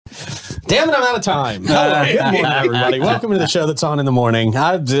Damn it, I'm out of time. Hello, good morning, everybody. Welcome to the show that's on in the morning.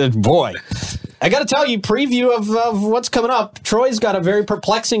 Boy, I got to tell you, preview of what's coming up. Troy's got a very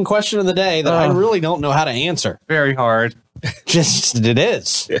perplexing question of the day that I really don't know how to answer. Very hard. Just, it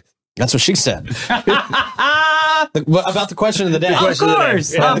is. That's what she said. About the question of the day. Of course.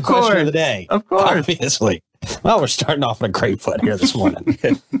 The question of the day. Of course. Obviously. Well, we're starting off on a great foot here this morning.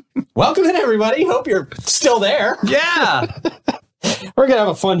 Welcome in, everybody. Hope you're still there. Yeah. We're going to have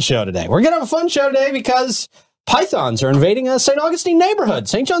a fun show today. Because pythons are invading a St. Augustine neighborhood,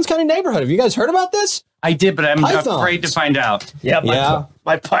 St. Johns County neighborhood. Have you guys heard about this? I did, but I'm afraid to find out. Yeah,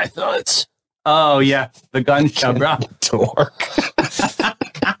 my pythons. Oh, yeah. The gun show, bro. Dork.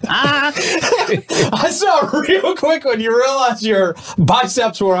 I saw real quick when you realized your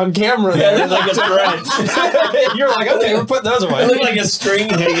biceps were on camera there. Yeah, like a thread. You're like, okay, we're putting those away. I look like a string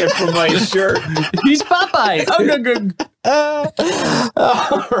hanging from my shirt. He's Popeye. Oh, good. All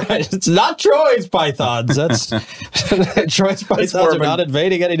right. It's not Troy's pythons. That's Troy's pythons are not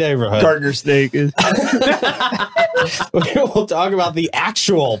invading any neighborhood. Garter snake is. We'll talk about the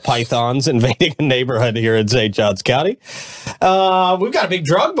actual pythons invading a neighborhood here in St. Johns County. We've got a big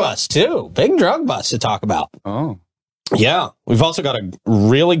drug bust, too. Big drug bust to talk about. Oh. Yeah. We've also got a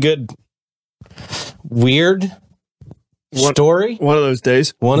really good, weird story. One of those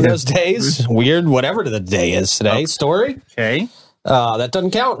days. Weird, whatever the day is today. Story. Okay. That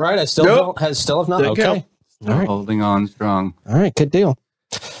doesn't count, right? I still have not. Doesn't Okay. count. All right. Holding on strong. All right. Good deal.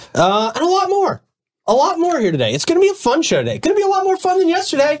 And a lot more. A lot more here today. It's going to be a fun show today. Going to be a lot more fun than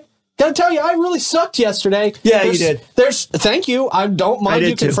yesterday. Got to tell you, I really sucked yesterday. Yeah, you did. Thank you. I don't mind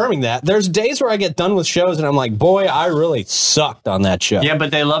you confirming that. There's days where I get done with shows and I'm like, boy, I really sucked on that show. Yeah,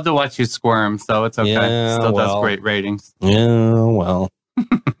 but they love to watch you squirm, so it's okay. Yeah, Still does great ratings. Yeah, well.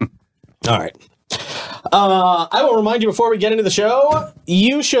 All right. I will remind you before we get into the show,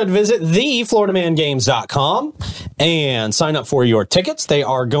 you should visit thefloridamangames.com and sign up for your tickets. They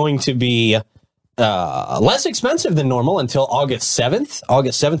are going to be less expensive than normal until August 7th.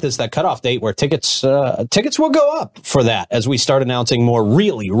 August 7th is that cutoff date where tickets will go up for that as we start announcing more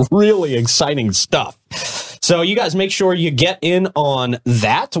really, really exciting stuff. So you guys make sure you get in on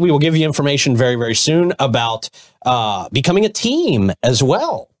that. We will give you information very, very soon about becoming a team as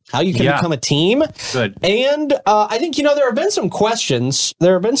well. How you can become a team. Good. And I think, there have been some questions.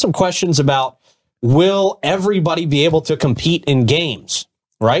 There have been some questions about, will everybody be able to compete in games?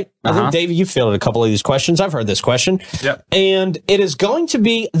 Right? I think, Dave, you fielded a couple of these questions. I've heard this question. Yep. And it is going to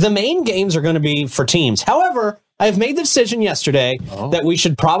be, the main games are going to be for teams. However, I've made the decision yesterday that we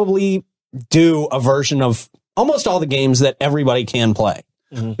should probably do a version of almost all the games that everybody can play.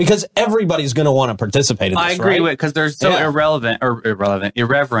 Mm-hmm. Because everybody's going to want to participate in this, I agree with because they're so irreverent.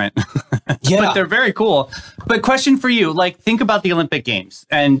 Yeah. But they're very cool. But question for you, think about the Olympic Games.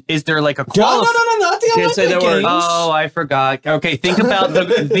 And is there a No, not the Olympic Games. Oh, I forgot. Okay, think about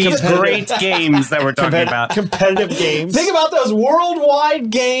these great games that we're talking about. Competitive games. Think about those worldwide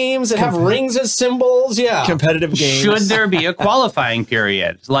games that have rings as symbols. Yeah. Competitive games. Should there be a qualifying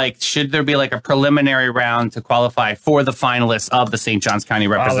period? Should there be a preliminary round to qualify for the finalists of the St. Johns County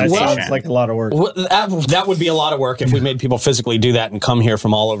representation? That sounds like a lot of work. Well, that would be a lot of work if we made people physically do that and come here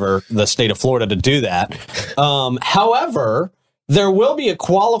from all over the state of Florida to do that. However, there will be a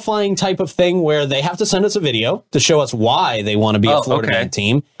qualifying type of thing where they have to send us a video to show us why they want to be a Florida Man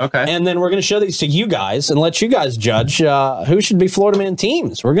team. Okay. And then we're going to show these to you guys and let you guys judge who should be Florida Man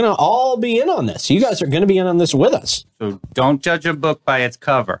teams. We're going to all be in on this. You guys are going to be in on this with us. So don't judge a book by its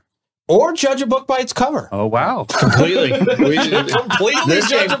cover. Or judge a book by its cover. Oh, wow. Completely. Completely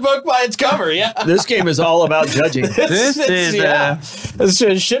judge a book by its cover, yeah. This game is all about judging. This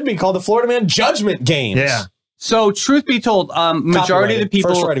should be called the Florida Man Judgment Games. Yeah. So, truth be told, majority of the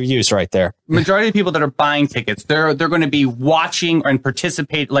people first right of use right there. Majority of the people that are buying tickets, they're going to be watching and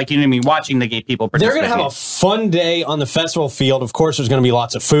participate, watching the gay people participate. They're going to have a fun day on the festival field. Of course, there's going to be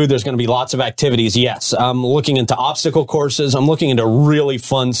lots of food. There's going to be lots of activities. Yes, I'm looking into obstacle courses. I'm looking into really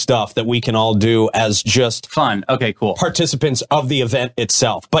fun stuff that we can all do as just fun. Okay, cool. Participants of the event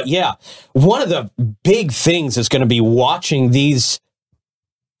itself. But yeah, one of the big things is going to be watching these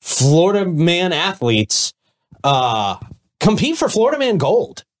Florida Man athletes compete for Florida Man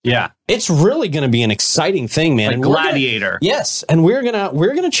Gold. Yeah. It's really going to be an exciting thing, man. Like Gladiator. Yes, and we're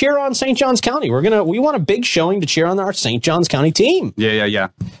going to cheer on St. Johns County. We want a big showing to cheer on our St. Johns County team. Yeah.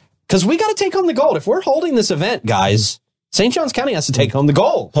 Cuz we got to take home the gold. If we're holding this event, guys, St. Johns County has to take home the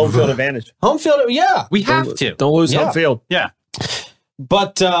gold. Home field advantage. Home field, yeah. We have to. Don't lose home field. Yeah.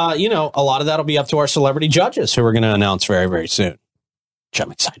 But a lot of that'll be up to our celebrity judges who we're going to announce very, very soon, which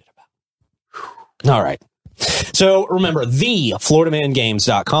I'm excited about. All right. So remember,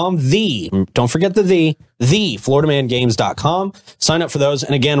 thefloridamangames.com. Don't forget the thefloridamangames.com. Sign up for those.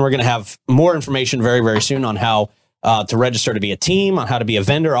 And again, we're going to have more information very, very soon on how to register to be a team, on how to be a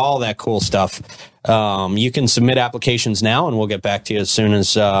vendor, all that cool stuff. You can submit applications now, and we'll get back to you as soon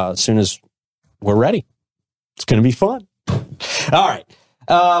as we're ready. It's going to be fun. All right.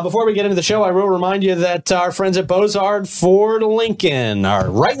 Before we get into the show, I will remind you that our friends at Bozard Ford Lincoln are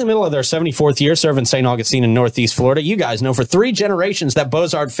right in the middle of their 74th year serving St. Augustine in Northeast Florida. You guys know for 3 generations that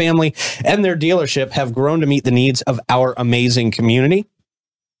Bozard family and their dealership have grown to meet the needs of our amazing community.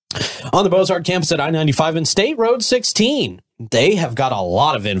 On the Bozard campus at I-95 and State Road 16, they have got a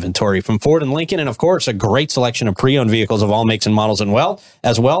lot of inventory from Ford and Lincoln, and of course, a great selection of pre-owned vehicles of all makes and models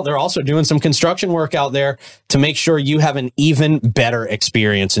as well. They're also doing some construction work out there to make sure you have an even better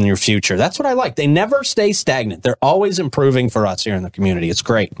experience in your future. That's what I like. They never stay stagnant. They're always improving for us here in the community. It's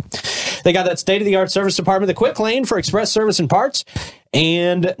great. They got that state-of-the-art service department, the Quick Lane for express service and parts,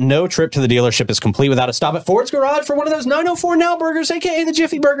 and no trip to the dealership is complete without a stop at Ford's Garage for one of those 904 Now burgers, a.k.a. the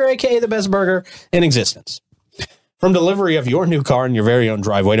Jiffy Burger, a.k.a. the best burger in existence. From delivery of your new car in your very own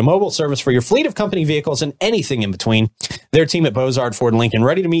driveway to mobile service for your fleet of company vehicles and anything in between, their team at Bozard Ford Lincoln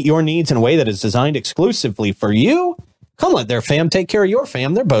ready to meet your needs in a way that is designed exclusively for you. Come let their fam take care of your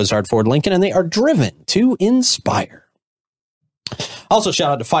fam. They're Bozard Ford Lincoln, and they are driven to inspire. Also,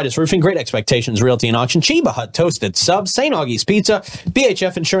 shout out to Fidus Roofing, Great Expectations Realty and Auction, Chiba Hut Toasted Subs, St. Augie's Pizza,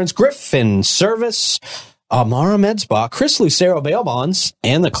 BHF Insurance, Griffin Service, Amara Med Spa, Chris Lucero Bail Bonds,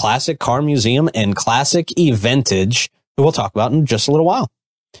 and the Classic Car Museum and Classic Eventage, who we'll talk about in just a little while.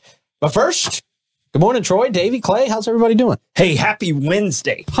 But first, good morning, Troy, Davey, Clay. How's everybody doing? Hey, happy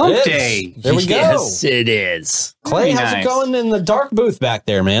Wednesday. Hump day. There we go. Yes, it is. Clay, Very how's nice. it going in the dark booth back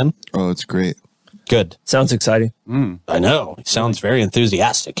there, man? Oh, it's great. Good. Sounds exciting. I know. He sounds very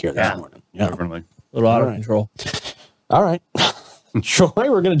enthusiastic here this Yeah. morning. Yeah. Definitely. A little out of All right. control. All right. Troy,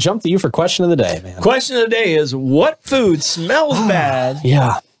 we're going to jump to you for question of the day, man. Question of the day is, what food smells bad,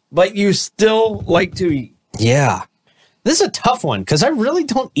 Yeah. but you still like to eat? Yeah. This is a tough one because I really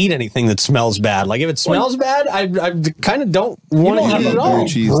don't eat anything that smells bad. Like, if it smells bad, I kind of don't want to eat it at all. blue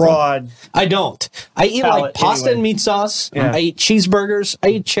cheese. Broad. I don't. I eat like Palate, pasta anyway. and meat sauce. Yeah. I eat cheeseburgers. I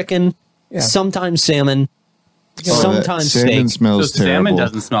eat chicken. Yeah. Sometimes salmon. Oh, Sometimes that salmon steak. smells So salmon terrible.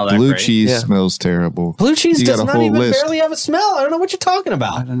 doesn't smell that Blue great. cheese Yeah. smells terrible. Blue cheese You does got a not whole even list. barely have a smell. I don't know what you're talking I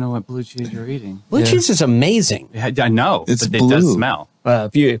about. don't know what blue cheese you're eating. Blue cheese is amazing. I know, It's but it does blue. smell.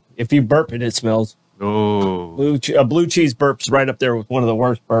 If you burp it, it smells. Oh, Blue cheese burps right up there with one of the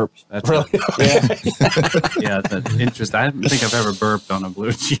worst burps. that's Really? yeah, that's interesting. I don't think I've ever burped on a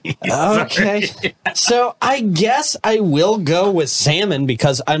blue cheese. Okay. So I guess I will go with salmon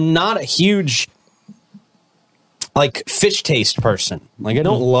because I'm not a huge like fish taste person. Like, I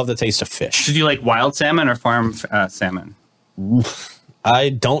don't love the taste of fish. Should you like wild salmon or farm salmon? I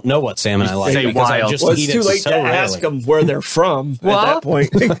don't know what salmon I like Say because I wild. just Well, eat it's it too late so to rarely. ask them where they're from Well, at that point.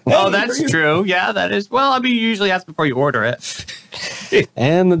 Oh, that's true. Yeah, that is. Well, I mean, you usually ask before you order it.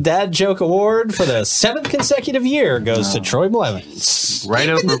 And the Dad Joke Award for the 7th consecutive year goes to Troy Blevins. Right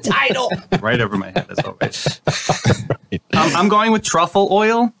over Title. right over my head as always. I'm going with truffle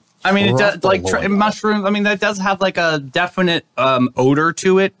oil. I mean, it does like Truffle oil. mushrooms. I mean, that does have like a definite odor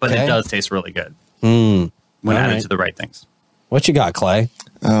to it, but Okay. it does taste really good Mm. when All added right. to the right things. What you got, Clay?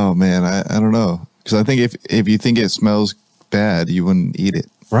 Oh man, I don't know, because I think if you think it smells bad, you wouldn't eat it.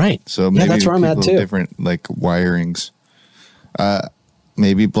 Right. So maybe yeah, that's where I'm at people too. have different like wirings.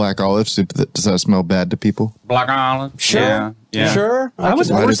 Maybe black olives. Does that smell bad to people? Black olive. Sure. Yeah. Yeah. Sure. I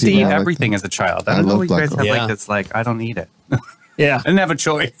was Why do forced to people eat not like everything them? as a child. I I don't know love what you black guys have olive. like Yeah. that's like, I don't eat it. Yeah. I didn't have a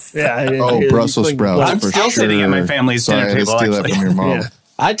choice. Yeah. Oh, Brussels sprouts. I'm for still sure. sitting at my family's Sorry, dinner I had to table, steal that actually. from your mom. Yeah.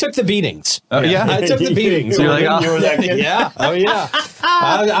 I took the beatings. Oh, yeah? I took the beatings. You're like, oh. You were that good? Yeah. Oh, yeah.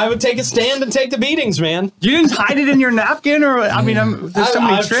 I would take a stand and take the beatings, man. You didn't hide it in your napkin, or I mean, there's so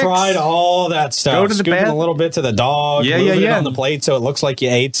many I've tricks. tried all that stuff. Go to the Scooping bed. a little bit to the dog. Yeah, moving yeah, it yeah. on the plate so it looks like you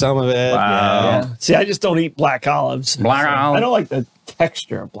ate some of it. Wow. Yeah. Yeah. See, I just don't eat black olives. Black olive. I don't like the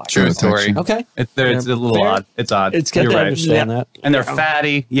texture of black True olives. Sure. story. Okay. It's a little Fair. odd. It's odd. It's got You're that- right. Understand that. And they're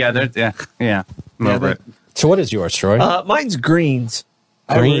fatty. Yeah, yeah. I'm over they- it. So what is yours, Troy? Mine's greens.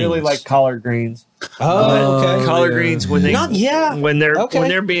 I Greens. really like collard greens. okay. Collard greens when they when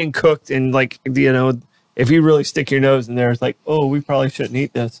they're being cooked and like if you really stick your nose in there, it's like, oh, we probably shouldn't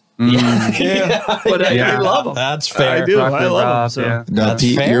eat this. Yeah. But Yeah. I love them. That's fair. I do. Broccoli I love them. broth, So. yeah. Now, That's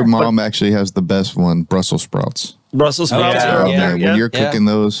Pete, fair, your but- mom actually has the best one, Brussels sprouts. Brussels sprouts yeah. are up Yeah. there. When Yeah. you're cooking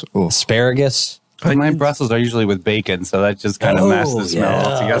those, oh, Asparagus. But my Brussels are usually with bacon, so that just kind of masks the smell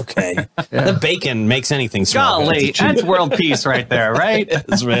altogether. Okay. The bacon makes anything smell good. Golly, that's world peace right there, right? It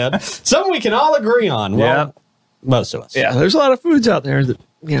is, man. Something we can all agree on. Well, most of us. Yeah, there's a lot of foods out there that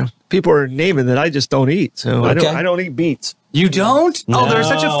people are naming that I just don't eat. So I don't eat beets. You don't? No. Oh, they're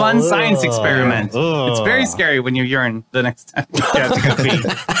such a fun science experiment. It's very scary when you urine the next time you have to go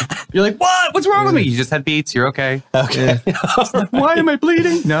pee. You're like, what? What's wrong with me? You just had beets. You're okay. Okay. Why am I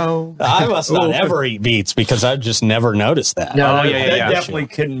bleeding? No. I must not ever eat beets because I've just never noticed that. No, Oh, that yeah. definitely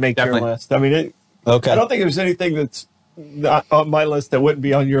couldn't make your list. I mean, Okay. I don't think there's anything that's not on my list that wouldn't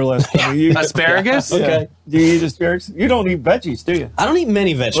be on your list. I mean, Asparagus? Okay. Do you eat asparagus? You don't eat veggies, do you? I don't eat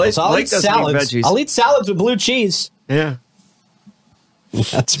many vegetables. I'll Blake eat doesn't eat salads. veggies. I'll eat salads with blue cheese. Yeah.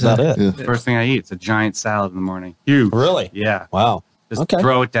 That's about it. Yeah. First thing I eat is a giant salad in the morning. Huge. Really? Yeah. Wow. Just Okay.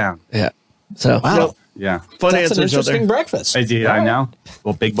 throw it down. Yeah. So, Wow. Yeah. fun That's an answers out there. interesting breakfast. I did. I know.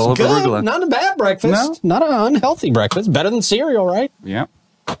 Well, big bowl of Good. arugula. Not a bad breakfast. Not an unhealthy breakfast. Better than cereal, right? Yeah.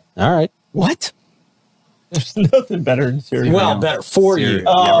 All right. What? There's nothing better than cereal. Well, better for you. Cereal.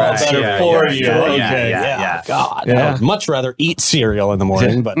 Oh, Yeah, right. better Yeah, for yeah, you. yeah, Okay. yeah. God. Yeah. I would much rather eat cereal in the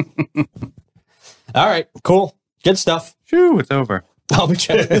morning, but. All right. Cool. Good stuff. Phew, it's over. I'll be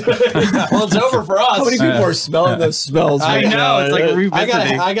checking. Well, it's over for us. How many people are smelling those smells? I right know, now? it's like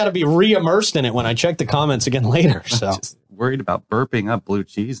revisiting. I gotta be re-immersed in it when I check the comments again later. So Just worried about burping up blue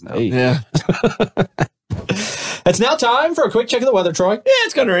cheese now. Yeah. it's now time for a quick check of the weather, Troy. Yeah,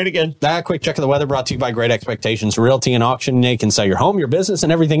 it's going to rain again. That quick check of the weather brought to you by Great Expectations Realty and Auction. They can sell your home, your business,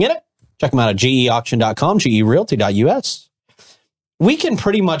 and everything in it. Check them out at geauction.com, gerealty.us. We can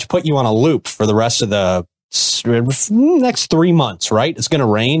pretty much put you on a loop for the rest of the next 3 months, right? It's going to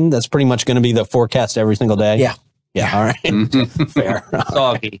rain. That's pretty much going to be the forecast every single day. Yeah. Yeah. All right. Fair.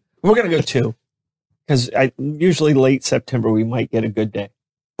 Soggy. We're going to go 2. Because usually late September, we might get a good day.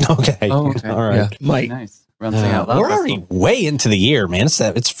 Okay. Oh, okay. All right. Yeah. Might. Nice. Run Sing Out Loud. We're already way into the year, man. It's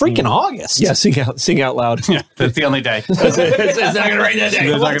freaking August. Yeah, sing out loud. Yeah, that's the only day. It's not going to rain that day.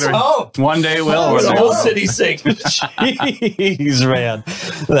 It's not gonna rain. Oh, One day it will. The or whole no. city sing. jeez, man.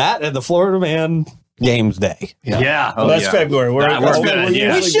 That and the Florida Man Games Day. Yeah. Well, that's February. We're We're good,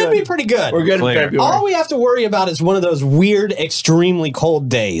 yeah. We usually should good. be pretty good. We're good Clear. in February. All we have to worry about is one of those weird, extremely cold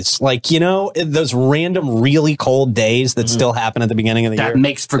days. Like, those random, really cold days that still happen at the beginning of the That year.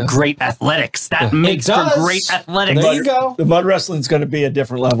 makes for great athletics. That makes for does. great athletics. There you go. The mud wrestling's going to be a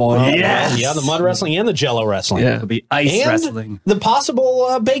different level. Yes. Yeah, the mud wrestling and the jello wrestling. Yeah. It'll be ice And wrestling. the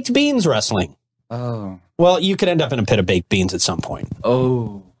possible baked beans wrestling. Oh. Well, you could end up in a pit of baked beans at some point.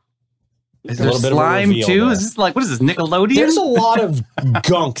 Oh. Is A there little bit of a slime reveal too? there. Is this like, what is this, Nickelodeon? There's a lot of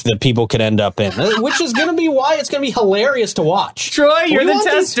gunk that people could end up in, which is going to be why it's going to be hilarious to watch. Troy, you're We the want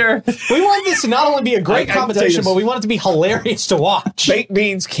this- tester. We want this to not only be a great I can tell you competition, this. but we want it to be hilarious to watch. Baked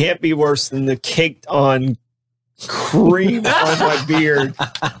beans can't be worse than the caked on cream on my beard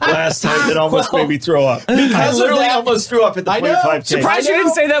last time that almost made me throw up. I Because of literally that- almost threw up at the I know. 25K. Surprised you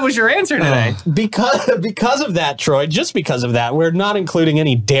didn't say that was your answer today. Because of that, Troy, just because of that, we're not including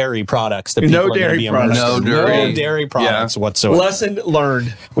any dairy products that No people are going to dairy be products. immersed in. No dairy. No dairy products whatsoever. Lesson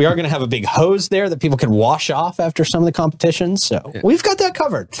learned. We are going to have a big hose there that people can wash off after some of the competitions. So we've got that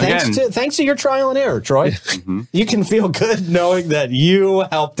covered. Thanks to your trial and error, Troy. You can feel good knowing that you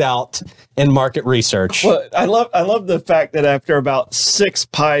helped out in market research. Well, I love the fact that after about 6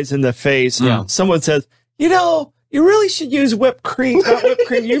 pies in the face, someone says, you really should use whipped cream. Not whipped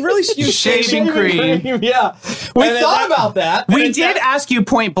cream. You really should use Shaving cream. Yeah. We And then thought about that. We did ask you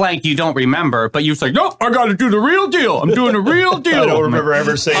point blank, you don't remember, but you said, no, I got to do the real deal. I'm doing the real deal. I don't remember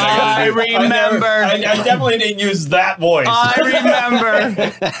ever saying I remember. I definitely didn't use that voice. I remember.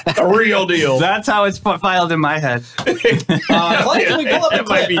 The real deal. That's how it's filed in my head. Clay, can we pull up the It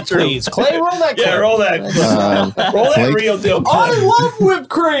might clip, be true. please? Clay, roll that clip. Yeah, roll that. Roll that Blake- real deal. I love whipped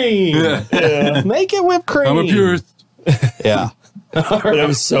cream. Yeah. Make it whipped cream. I'm a purist. Yeah. But it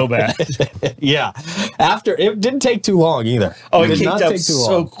was so bad. Yeah. After it didn't take too long either. Oh, it did kicked not up take too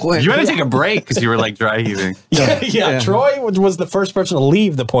so long. quick. You had to take a break because you were like dry heaving. Yeah. Troy was the first person to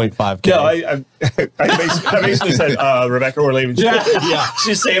leave the 0.5K. No, I basically said, Rebecca, we're leaving. Yeah.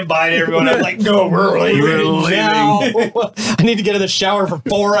 She's saying bye to everyone. I'm like, no, we're leaving. Now, I need to get in the shower for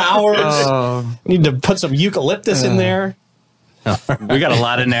 4 hours. I need to put some eucalyptus in there. We got a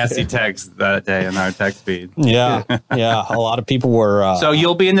lot of nasty texts that day in our text feed. Yeah. A lot of people were. So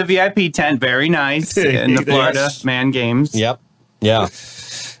you'll be in the VIP tent. Very nice. In the Florida Yes. Man Games. Yep. Yeah.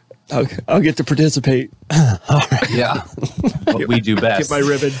 I'll get to participate. Yeah. What we do best. Get my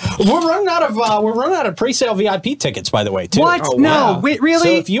ribbon. We're running out of pre-sale VIP tickets, by the way, too. What? Oh, No. wow. Wait, really? So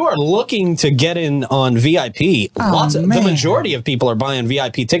if you are looking to get in on VIP, the majority of people are buying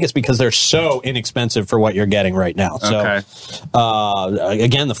VIP tickets because they're so inexpensive for what you're getting right now. So,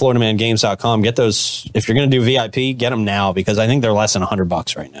 again, the FloridaManGames.com. Get those. If you're going to do VIP, get them now because I think they're less than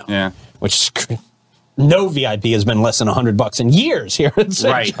 $100 right now. Yeah. Which is no VIP has been less than $100 in years here in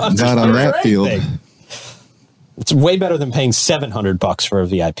St. Right. John's. Not on that field. It's way better than paying $700 for a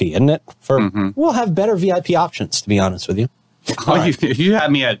VIP, isn't it? We'll have better VIP options, to be honest with you. Oh, you have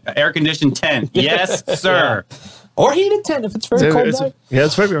me at air-conditioned tent. Yes, sir. Or heated tent if it's very cold day. Yeah,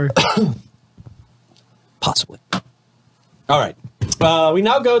 it's February. Possibly. All right. We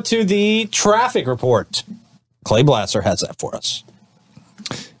now go to the traffic report. Clay Blasser has that for us.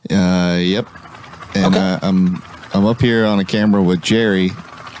 Yep. And I'm up here on a camera with Jerry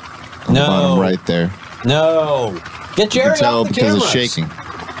on the bottom right there. No. Get Jerry You can tell off the because cameras. it's shaking.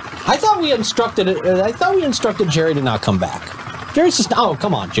 I thought we instructed Jerry to not come back. Jerry's just, oh,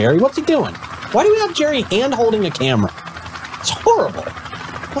 come on, Jerry. What's he doing? Why do we have Jerry hand-holding a camera? It's horrible.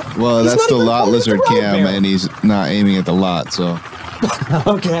 Well, He's that's not the even lot pointing at lizard the road cam, barrel. and he's not aiming at the lot, so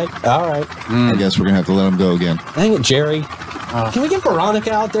Okay. All right. I guess we're going to have to let him go again. Dang it, Jerry. Can we get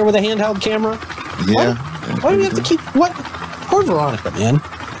Veronica out there with a handheld camera? Yeah. Why do we have to keep... What? Poor Veronica, man.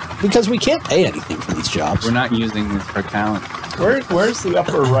 Because we can't pay anything for these jobs. We're not using this for talent. Where's the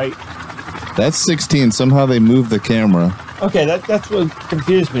upper right? That's 16. Somehow they moved the camera. Okay, that's what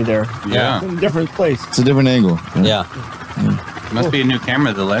confused me there. Yeah. It's in a different place. It's a different angle. Yeah. Must be a new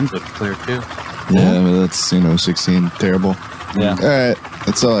camera. The lens looks clear, too. Yeah, but that's, 16. Terrible. Yeah. All right.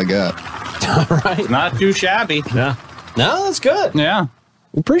 That's all I got. All right. Not too shabby. Yeah. No, that's good. Yeah.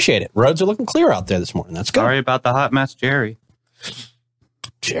 We appreciate it. Roads are looking clear out there this morning. That's good. Sorry about the hot mess, Jerry.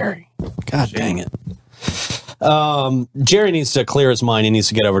 Jerry. God dang it. Jerry needs to clear his mind. He needs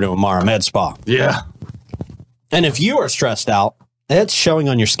to get over to Amara Med Spa. Yeah. And if you are stressed out, it's showing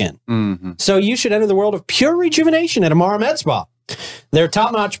on your skin. Mm-hmm. So you should enter the world of pure rejuvenation at Amara Med Spa. Their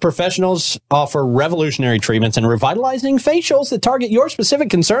top-notch professionals offer revolutionary treatments and revitalizing facials that target your specific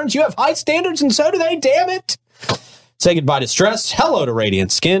concerns. You have high standards, and so do they, damn it. Say goodbye to stress. Hello to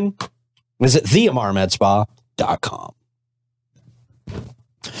radiant skin. Visit theamaramedspa.com.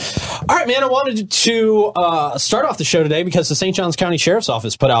 All right, man, I wanted to start off the show today because the St. Johns County Sheriff's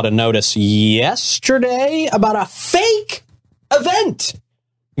Office put out a notice yesterday about a fake event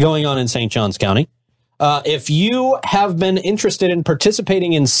going on in St. Johns County. If you have been interested in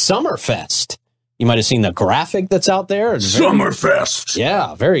participating in Summerfest, you might have seen the graphic that's out there. Summerfest.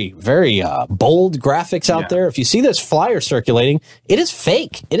 Yeah, very, very bold graphics out there. If you see this flyer circulating, it is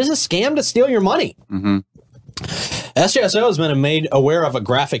fake. It is a scam to steal your money. Mm-hmm. SJSO has been made aware of a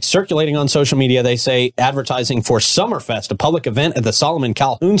graphic circulating on social media. They say advertising for Summerfest, a public event at the Solomon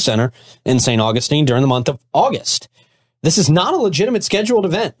Calhoun Center in St. Augustine during the month of August. This is not a legitimate scheduled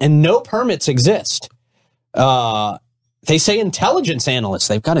event, and no permits exist. They say intelligence analysts.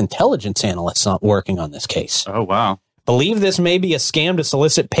 They've got intelligence analysts not working on this case. Oh, wow. Believe this may be a scam to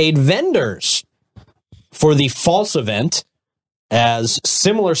solicit paid vendors for the false event, as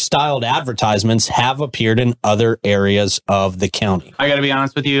similar styled advertisements have appeared in other areas of the county. I got to be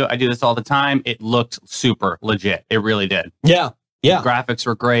honest with you. I do this all the time. It looked super legit. It really did. Yeah. Yeah. The graphics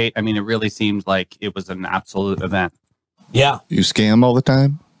were great. I mean, it really seemed like it was an absolute event. Yeah. You scam all the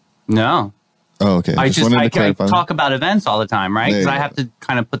time? No. Oh, okay. I wanted to I clarify. talk about events all the time, right? Because There I you have to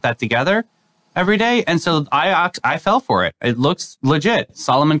kind of put that together every day. And so I fell for it. It looks legit.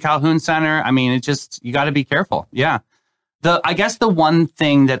 Solomon Calhoun Center. I mean, it just, you got to be careful. Yeah. I guess the one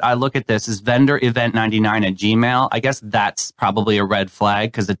thing that I look at this is vendor event 99 at Gmail. I guess that's probably a red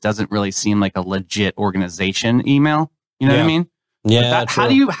flag because it doesn't really seem like a legit organization email. You know what I mean? Yeah. That, how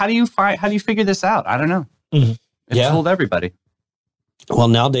do you figure this out? I don't know. Mm-hmm. It's told everybody. Well,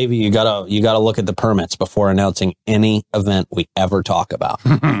 now, Davey, you gotta look at the permits before announcing any event we ever talk about.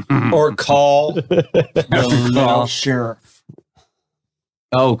 Or call the little sheriff.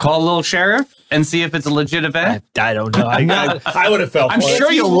 Oh, call little sheriff and see if it's a legit event. I don't know. I would have fell for I'm it. sure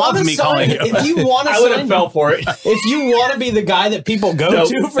you'll love me calling you. If you want to, I would have fell for it. If you want to be the guy that people go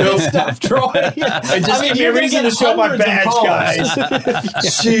to for this stuff, Troy, Just give me a reason to show my badge, guys.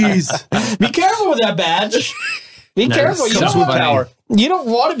 Jeez. Be careful with that badge. Be careful. You Comes don't, with want, power. you don't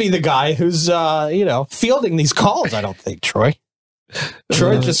want to be the guy who's, fielding these calls, I don't think, Troy.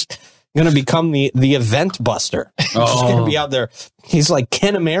 Troy's just going to become the event buster. He's just going to be out there. He's like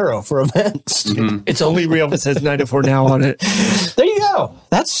Ken Amaro for events. Mm-hmm. It's only real if it says 94 now on it. There you go.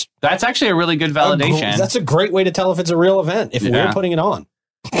 That's actually a really good validation. that's a great way to tell if it's a real event, if we're putting it on.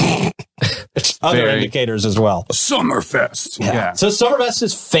 other indicators as well. Summerfest. Yeah. So Summerfest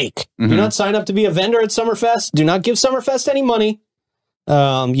is fake. Do not sign up to be a vendor at Summerfest. Do not give Summerfest any money.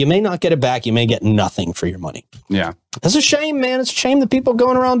 You may not get it back. You may get nothing for your money. Yeah. It's a shame, man. It's a shame that people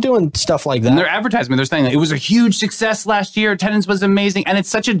going around doing stuff like that. And their advertisement, they're saying it was a huge success last year. Attendance was amazing. And it's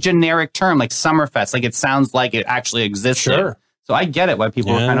such a generic term, like Summerfest. Like, it sounds like it actually exists. Sure. So I get it why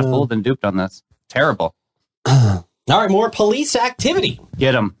people were kind of fooled and duped on this. Terrible. All right, more police activity.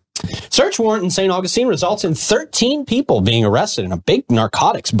 Get them. Search warrant in St. Augustine results in 13 people being arrested in a big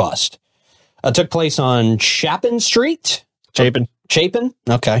narcotics bust. Took place on Chapin Street. Chapin.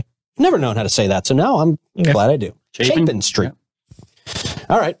 Okay. Never known how to say that, so now I'm glad I do. Chapin Street. Yeah.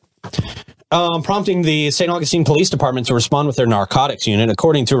 All right. Prompting the St. Augustine Police Department to respond with their narcotics unit.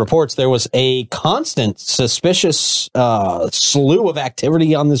 According to reports, there was a constant suspicious slew of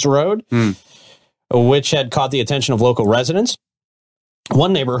activity on this road, which had caught the attention of local residents.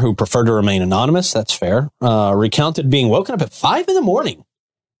 One neighbor who preferred to remain anonymous, that's fair, recounted being woken up at 5 a.m.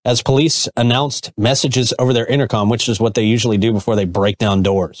 as police announced messages over their intercom, which is what they usually do before they break down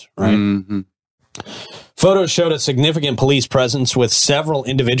doors, right? Mm-hmm. Photos showed a significant police presence with several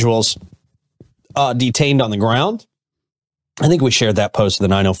individuals detained on the ground. I think we shared that post to the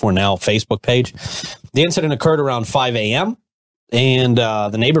 904 Now Facebook page. The incident occurred around 5 a.m., and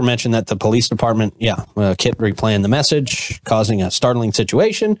the neighbor mentioned that the police department, Kit replaying the message, causing a startling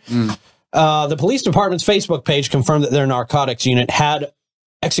situation. The police department's Facebook page confirmed that their narcotics unit had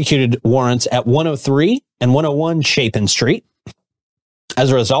executed warrants at 103 and 101 Chapin Street. As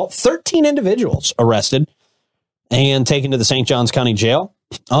a result, 13 individuals arrested and taken to the St. Johns County Jail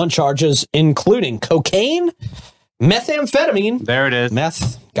on charges including cocaine, methamphetamine. There it is.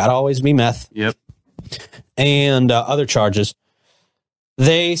 Meth. Gotta always be meth. Yep. And other charges.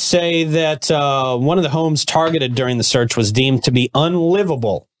 They say that one of the homes targeted during the search was deemed to be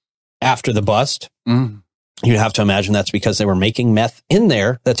unlivable after the bust. You have to imagine that's because they were making meth in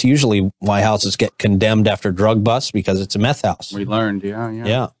there. That's usually why houses get condemned after drug busts, because it's a meth house. We learned,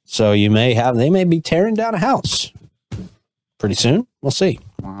 yeah. So they may be tearing down a house pretty soon. We'll see.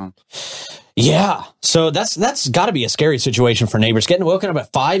 Wow. Yeah. So that's got to be a scary situation for neighbors, getting woken up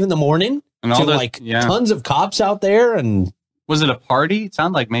at 5 a.m. and tons of cops out there. And was it a party? It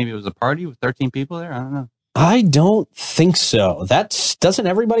sounded like maybe it was a party with 13 people there. I don't know. I don't think so. Doesn't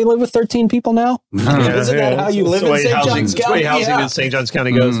everybody live with 13 people now? Isn't that how you live in St. Johns County? That's the way housing in St. Johns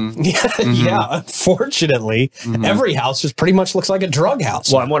County goes. Yeah. Unfortunately, every house just pretty much looks like a drug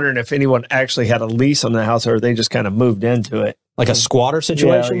house. Well, I'm wondering if anyone actually had a lease on the house, or they just kind of moved into it. Like a squatter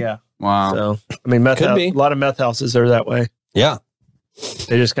situation? Yeah. Wow. So, I mean, a lot of meth houses are that way. Yeah.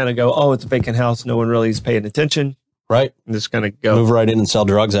 They just kind of go, oh, it's a vacant house. No one really is paying attention. Right. And just kind of go. Move right in and sell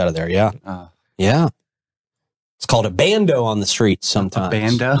drugs out of there. Yeah. Yeah. It's called a bando on the streets sometimes. A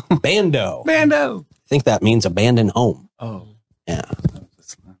bando? Bando. Bando. I think that means abandoned home. Oh. Yeah.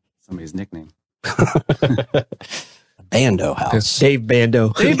 Somebody's nickname. Bando house. Dave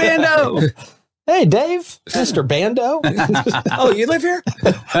Bando. Dave Bando. Hey, Dave. Mr. Bando. Oh, you live here?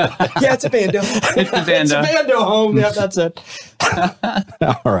 Yeah, it's a bando. It's a bando. It's a bando home. Yeah, that's it.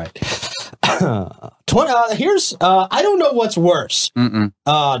 All right. Here's, I don't know what's worse.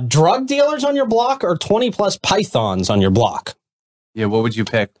 Drug dealers on your block or 20 plus pythons on your block? Yeah, what would you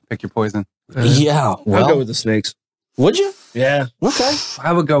pick? Pick your poison. Yeah, well, I'll go with the snakes. Would you? Yeah. Okay.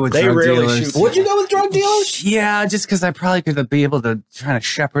 I would go with They drug rarely dealers. shoot. Would you go with drug dealers? Yeah, just because I probably could be able to try to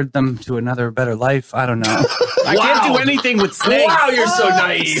shepherd them to another, better life. I don't know. I can't do anything with snakes. Wow, you're so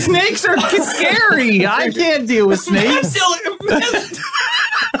naive. Snakes are scary. I can't deal with snakes.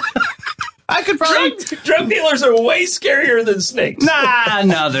 I could probably... Drug dealers are way scarier than snakes.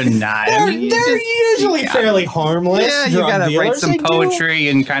 No, they're not. They're usually fairly harmless. Yeah, you drug gotta dealers. write some poetry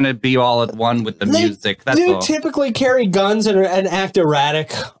and kind of be all at one with the music. That's They all. typically carry guns and act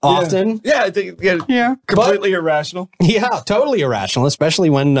erratic often. Yeah, I think completely irrational. Yeah, totally irrational, especially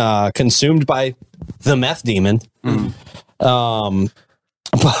when consumed by the meth demon. But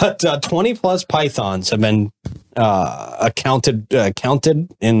 20 plus pythons have been counted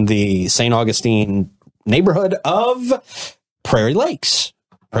in the St. Augustine neighborhood of Prairie Lakes.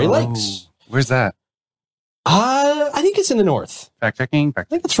 Lakes. Where's that? I think it's in the north. Fact checking. I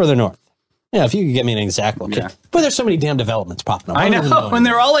think it's further north. Yeah, if you could get me an exact location. Yeah. But there's so many damn developments popping up. I know, and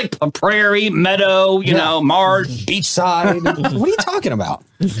they're all like a prairie, meadow, you know, marsh. Beachside. What are you talking about?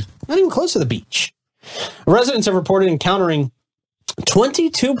 Not even close to the beach. Residents have reported encountering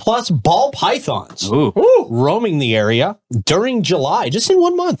 22 plus ball pythons roaming the area during July, just in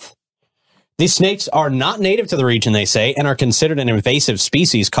 1 month. These snakes are not native to the region, they say, and are considered an invasive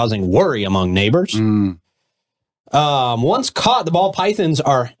species, causing worry among neighbors. Once caught, the ball pythons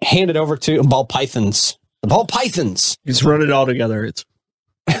are handed over to ball pythons. The ball pythons. Just run it all together. It's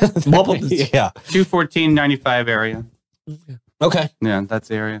yeah. 21495 area. Okay. Yeah, that's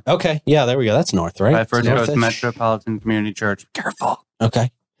the area. Okay. Yeah, there we go. That's north, right? By First Coast North-ish. Metropolitan Community Church. Careful.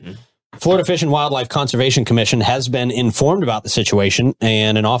 Okay. Florida Fish and Wildlife Conservation Commission has been informed about the situation,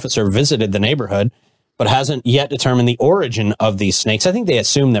 and an officer visited the neighborhood, but hasn't yet determined the origin of these snakes. I think they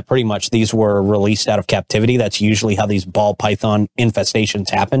assume that pretty much these were released out of captivity. That's usually how these ball python infestations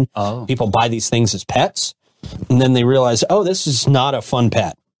happen. Oh. People buy these things as pets, and then they realize, oh, this is not a fun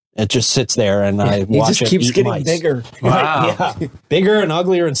pet. It just sits there, and I he watch just it keeps eat getting mice. bigger. Wow. Yeah. Bigger and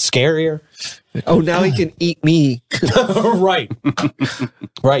uglier and scarier. Oh, now he can eat me. Right.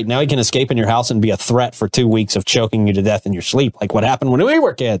 Right. Now he can escape in your house and be a threat for 2 weeks of choking you to death in your sleep, like what happened when we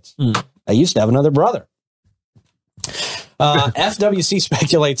were kids. I used to have another brother. FWC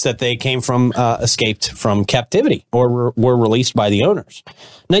speculates that they came from escaped from captivity or were released by the owners.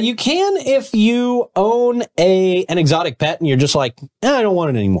 Now, you can, if you own an exotic pet and you're just like, I don't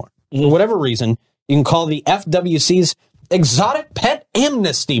want it anymore. For whatever reason, you can call the FWC's Exotic Pet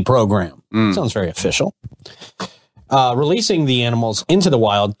Amnesty Program. Sounds very official. Releasing the animals into the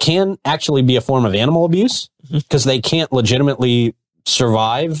wild can actually be a form of animal abuse because they can't legitimately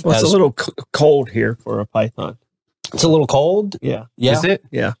survive. Well, it's a little cold here for a python. It's a little cold. Yeah. Yeah. Is it?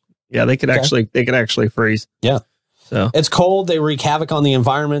 Yeah. Yeah. They could actually freeze. Yeah. So it's cold. They wreak havoc on the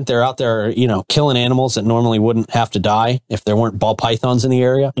environment. They're out there, killing animals that normally wouldn't have to die if there weren't ball pythons in the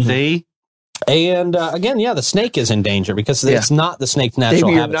area. And again, the snake is in danger because it's not the snake's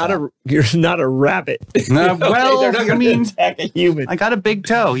natural habitat. You're not a rabbit. No, well, they're not going to attack a human. I got a big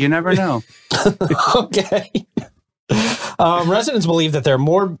toe. You never know. Okay. Residents believe that there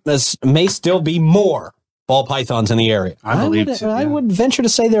may still be more ball pythons in the area. I would venture to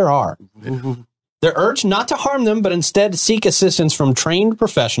say there are. They're urged not to harm them, but instead seek assistance from trained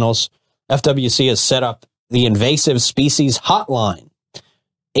professionals. FWC has set up the invasive species hotline.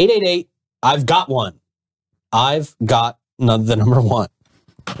 888 I've got one. I've got the number one.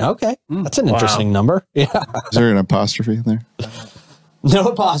 Okay. That's an interesting number. Yeah. Is there an apostrophe in there? No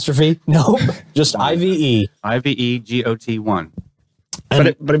apostrophe. Nope. Just IVE. IVEGOT1.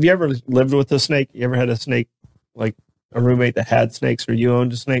 But have you ever lived with a snake? You ever had a snake, like a roommate that had snakes, or you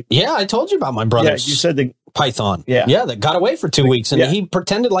owned a snake? Yeah, I told you about my brother's you said the python. Yeah, that got away for 2 weeks, and he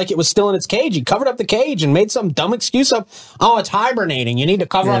pretended like it was still in its cage. He covered up the cage and made some dumb excuse of, "Oh, it's hibernating. You need to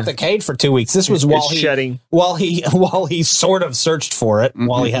cover up the cage for 2 weeks." This was while he sort of searched for it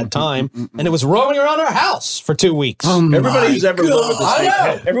while he had time, and it was roaming around our house for 2 weeks. Everybody who's ever lived with a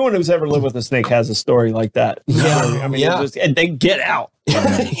snake, everyone who's ever lived with a snake has a story like that. Yeah, and they get out.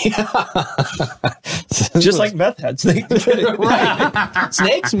 Just like meth heads. Right.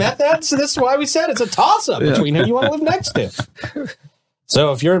 Snakes, meth heads. So this is why we said it's a toss-up between who you want to live next to.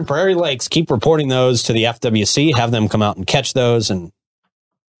 So if you're in Prairie Lakes, keep reporting those to the FWC. Have them come out and catch those. And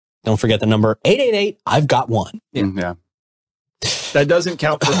don't forget the number 888 I've got one. Yeah. That doesn't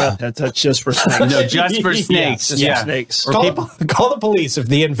count for meth heads. That's just for snakes. No, just for snakes. Just for snakes. Call the police if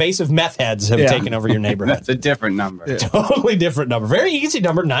the invasive meth heads have taken over your neighborhood. That's a different number. Yeah. Totally different number. Very easy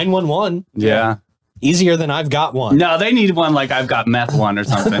number, 911. Yeah. Easier than I've got one. No, they need one like I've got meth one or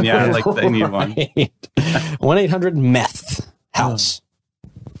something. Yeah, like they need one. 1-800-METH house.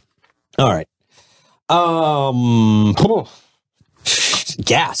 All right.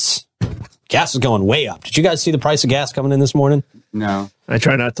 Gas. Gas is going way up. Did you guys see the price of gas coming in this morning? No. I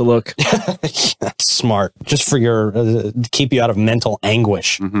try not to look. That's smart. Just for your to keep you out of mental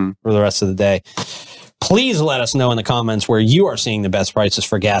anguish for the rest of the day. Please let us know in the comments where you are seeing the best prices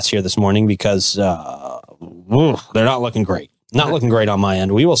for gas here this morning, because they're not looking great. Not looking great on my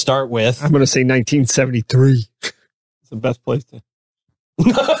end. We will start with... I'm going to say 1973. It's the best place to...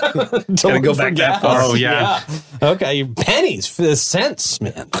 Gotta go back that far. Oh, yeah. Okay, pennies, cents,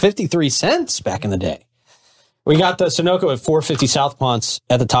 man. 53 cents back in the day. We got the Sunoco at 450 South Ponce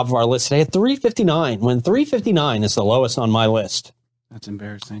at the top of our list today at 359. When 359 is the lowest on my list. That's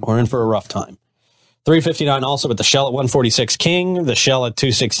embarrassing. We're in for a rough time. 359 also with the Shell at 146 King, the Shell at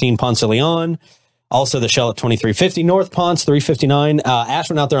 216 Ponce de Leon, also the Shell at 2350 North Ponce, 359.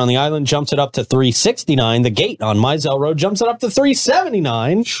 Ashland out there on the island jumps it up to 369. The Gate on Mizell Road jumps it up to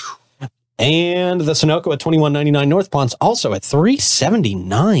 379. And the Sunoco at 2199 North Ponce also at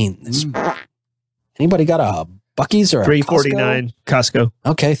 379. Anybody got a Buc-ee's or a 349 Costco?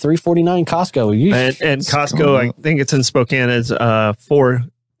 Okay, 349 Costco. And Costco, I think it's in Spokane, is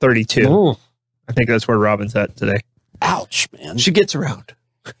 432. Ooh. I think that's where Robin's at today. Ouch, man. She gets around.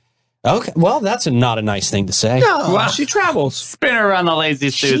 Okay, well, that's not a nice thing to say. No, Wow. she travels. Spin her around the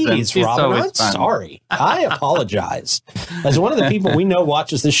lazy Susan. Jeez, She's Robin, always I'm fun. sorry. I apologize. As one of the people we know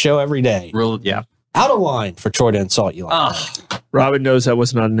watches this show every day, Yeah. out of line for Troy to insult you like Oh, Robin knows that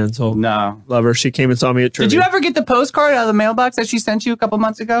was not an insult. no. Love her. She came and saw me at trivia. Did you ever get the postcard out of the mailbox that she sent you a couple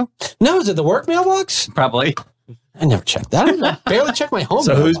months ago? that. No, is it the work mailbox? Probably. I never checked that. I barely check my home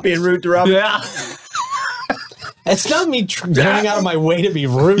So mailbox. who's being rude to Robin? Yeah. It's not me going out of my way to be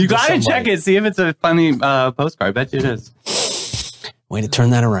rude. You to got to somebody. check it. See if it's a funny postcard. Bet you it is. Way to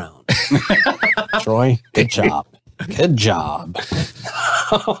turn that around. Troy, good job. Good job.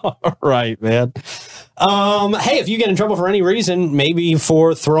 All right, man. Hey, if you get in trouble for any reason, maybe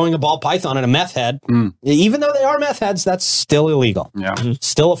for throwing a ball python at a meth head, even though they are meth heads, that's still illegal. Yeah.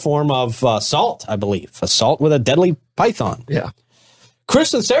 Still a form of assault, I believe. Assault with a deadly python. Yeah.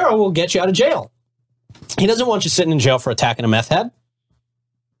 Chris and Sarah will get you out of jail. He doesn't want you sitting in jail for attacking a meth head.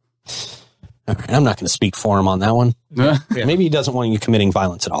 All right, I'm not going to speak for him on that one. Maybe he doesn't want you committing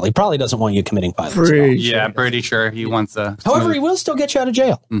violence at all. He probably doesn't want you committing violence at all. Yeah, pretty sure he wants a. However, he will still get you out of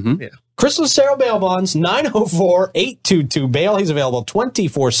jail. Mm-hmm. Yeah. Chris Lucero bail bonds, 904-822-BAIL. He's available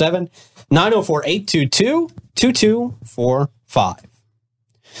 24/7, 904-822-2245.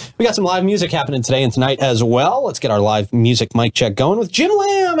 We got some live music happening today and tonight as well. Let's get our live music mic check going with Jim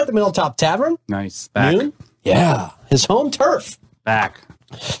Lamb at the Milltop Tavern. Nice. Back. Noon. Yeah, his home turf. Back.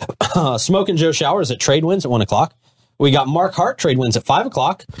 Smoke and Joe Showers at Trade Winds at 1 o'clock. We got Mark Hart, Trade Winds at 5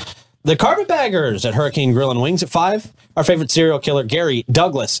 o'clock. The Carpetbaggers at Hurricane Grill and Wings at 5. Our favorite serial killer, Gary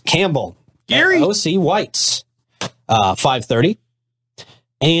Douglas Campbell. Gary? O.C. White's, 5:30.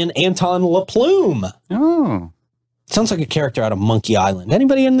 And Anton LaPlume. Oh. Sounds like a character out of Monkey Island.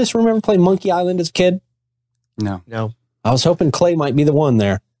 Anybody in this room ever play Monkey Island as a kid? No. No. I was hoping Clay might be the one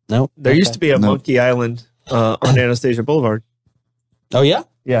there. No? There used to be a Monkey Island on Anastasia Boulevard. Oh, yeah?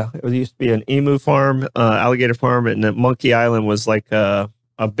 Yeah. It used to be an emu farm, alligator farm, and Monkey Island was like a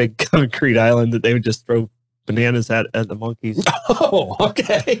big concrete island that they would just throw bananas at the monkeys. Oh,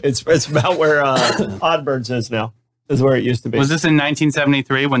 okay. It's about where Oddbirds is now. Is where it used to be. Was this in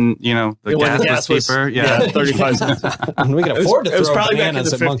 1973 when, the When gas was cheaper? Yeah. 35 cents. We can afford to it was throw probably back in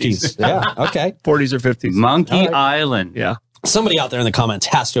bananas the at monkeys. Yeah, okay. 40s or 50s. Monkey All right. Island. Yeah. Somebody out there in the comments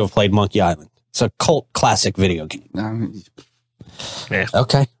has to have played Monkey Island. It's a cult classic video game. Yeah.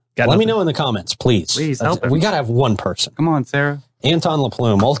 Okay. Got Let me nothing. know in the comments, please. Please help him. We got to have one person. Come on, Sarah. Anton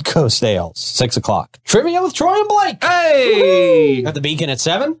LaPlume, Old Coast Ales, 6 o'clock. Trivia with Troy and Blake. Hey! At the Beacon at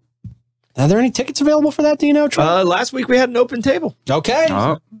 7. Are there any tickets available for that? Do you know, Troy? Last week we had an open table. Okay.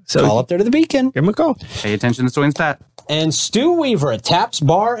 Oh, So Call up there to the Beacon. give him a call. pay attention to Swing Stat. And Stu Weaver at Taps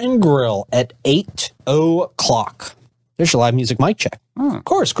Bar and Grill at 8 o'clock. There's your live music mic check. Of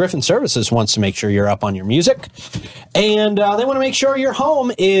course, Griffin Services wants to make sure you're up on your music. And they want to make sure your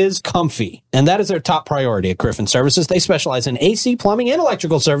home is comfy. And that is their top priority at Griffin Services. They specialize in AC, plumbing, and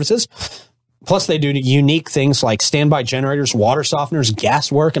electrical services. Plus, they do unique things like standby generators, water softeners,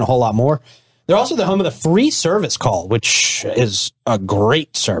 gas work, and a whole lot more. They're also the home of the free service call, which is a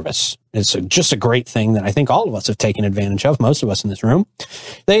great service. It's just a great thing that I think all of us have taken advantage of, most of us in this room.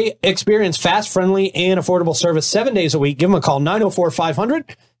 They experience fast, friendly, and affordable service 7 days a week. Give them a call,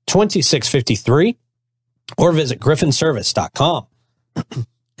 904-500-2653, or visit griffinservice.com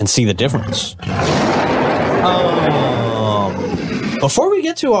and see the difference. Before we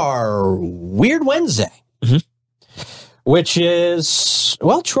get to our Weird Wednesday, which is,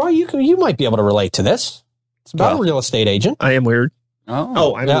 well, Troy, you might be able to relate to this. It's about a real estate agent. I am weird.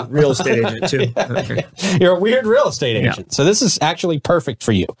 Oh. I'm Yeah. a real estate agent too. Okay. You're a weird real estate agent. So this is actually perfect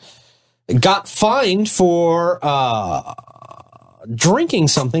for you. Got fined for drinking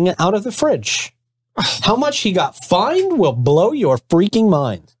something out of the fridge. How much he got fined will blow your freaking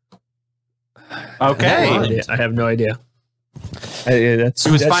mind. Okay. I have no idea. It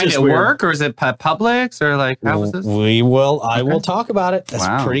was fined at work, or is it Publix, or like how was this? I will talk about it. That's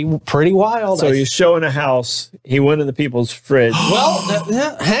Wow. pretty wild. So he's showing a house. He went in the people's fridge. well,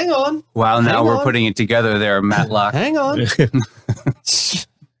 hang on. Wow, now Hang we're on. putting it together there, Matlock. Hang on. You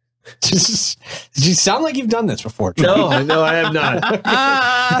sound like you've done this before. Troy. No, I have not.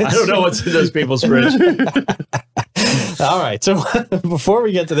 I don't know what's in those people's fridge. All right. So before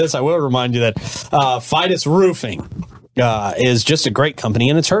we get to this, I will remind you that Fidus Roofing is just a great company,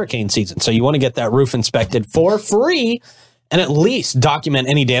 and it's hurricane season. So you want to get that roof inspected for free and at least document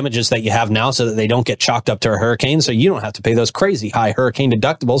any damages that you have now so that they don't get chalked up to a hurricane, so you don't have to pay those crazy high hurricane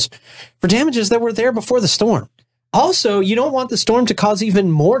deductibles for damages that were there before the storm. Also, you don't want the storm to cause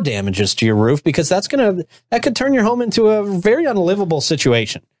even more damages to your roof, because that could turn your home into a very unlivable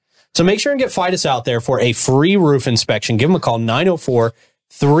situation. So make sure and get Fidus out there for a free roof inspection. Give them a call,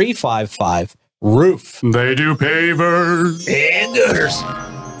 roof. They do pavers And gutters.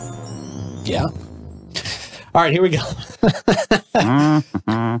 Yeah. All right, here we go.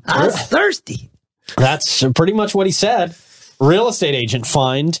 I was thirsty. That's pretty much what he said. Real estate agent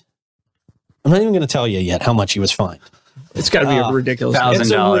fined. I'm not even going to tell you yet how much he was fined. It's got to be a ridiculous. $1,000.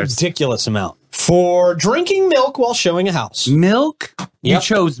 It's a ridiculous amount for drinking milk while showing a house. milk. You Yep.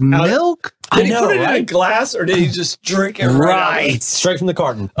 chose milk. Did he I know, put it in a right? glass or did he just drink it right? Straight from the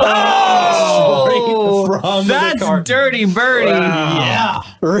carton. Oh, Straight from the that's carton. dirty birdie. Yeah.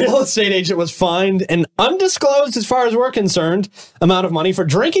 Real estate agent was fined an undisclosed, as far as we're concerned, amount of money for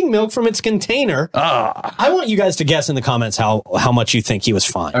drinking milk from its container. I want you guys to guess in the comments how much you think he was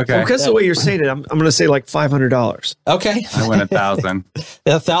fined. Okay, Because the way you're saying it, I'm going to say like $500. Okay. I win 1,000.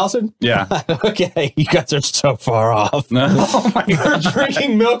 1,000? Yeah. Okay. You guys are so far off. Oh my god. For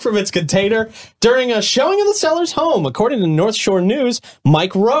drinking milk from its container during a showing of the seller's home. According to North Shore News,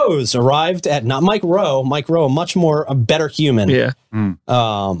 Mike Rose arrived at, not Mike Rowe, a much more, a better human. Yeah.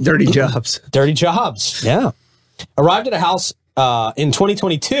 Dirty jobs. Dirty jobs. Yeah. Arrived at a house in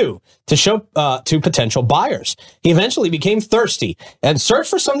 2022 to show to potential buyers. He eventually became thirsty and searched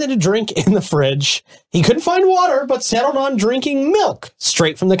for something to drink in the fridge. He couldn't find water, but settled on drinking milk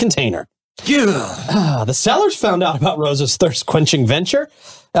straight from the container. The sellers found out about Rose's thirst-quenching venture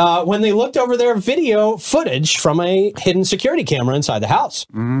when they looked over their video footage from a hidden security camera inside the house.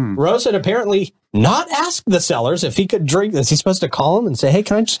 Rose had apparently not asked the sellers if he could drink this. He's supposed to call them and say, hey,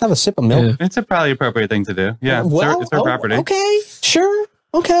 can I just have a sip of milk? It's a probably appropriate thing to do. Yeah, Well, it's her property. Okay, sure.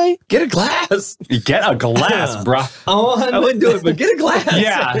 Okay. Get a glass. You get a glass, bruh. I wouldn't do it, but get a glass.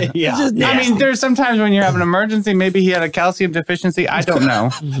 Yeah. Yeah. Just I nasty. mean, there's sometimes when you have an emergency, maybe he had a calcium deficiency. I don't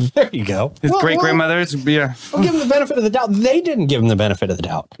know. There you go. His great-grandmother's, yeah. We'll give him the benefit of the doubt. They didn't give him the benefit of the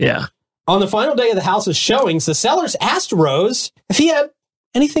doubt. Yeah. On the final day of the house's showings, the sellers asked Rose if he had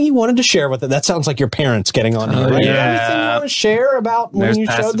anything he wanted to share with it. That sounds like your parents getting on here, right? yeah. Anything you want to share about when There's you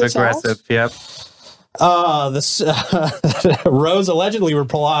showed this house? passive-aggressive, yep. Rose allegedly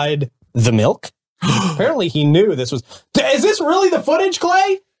replied, the milk? Apparently he knew this was... Is this really the footage,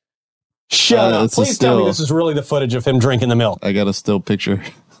 Clay? Shut up. it's a Please tell me still. this is really the footage of him drinking the milk. I got a still picture.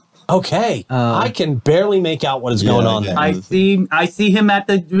 Okay. I can barely make out what is going on there. I see him at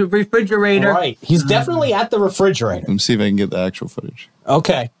the refrigerator. Right. He's definitely at the refrigerator. Let me see if I can get the actual footage.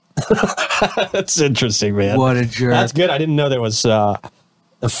 Okay. That's interesting, man. What a jerk. That's good. I didn't know there was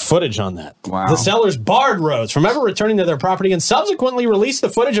footage on that. Wow. The sellers barred Rose from ever returning to their property and subsequently released the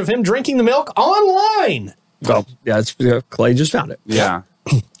footage of him drinking the milk online. Well, yeah, Clay just found it. Yeah.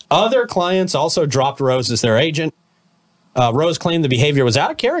 Other clients also dropped Rose as their agent. Rose claimed the behavior was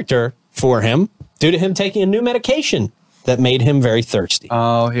out of character for him due to him taking a new medication that made him very thirsty.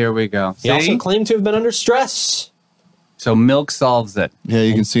 Oh, here we go. He also claimed to have been under stress. So milk solves it. Yeah,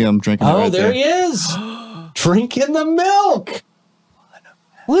 you can see I'm drinking it Oh, right there he is. Drinking the milk.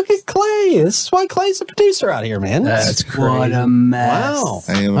 Look at Clay. This is why Clay's the producer out here, man. That's crazy. What a mess. Wow.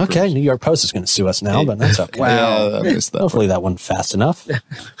 I am a Okay, New York Post is going to sue us now, but that's okay. Yeah, I missed that. Hopefully that wasn't fast enough.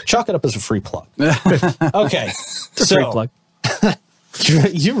 Chalk it up as a free plug. Okay. Free plug.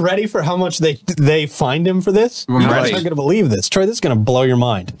 You ready for how much they fined him for this? I'm You're not ready. going to believe this. Troy, this is going to blow your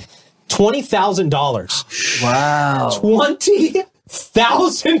mind. $20,000. Wow.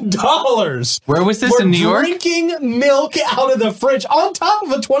 $20,000. Where was this for in New York? drinking milk out of the fridge on top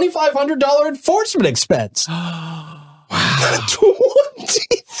of a $2,500 enforcement expense.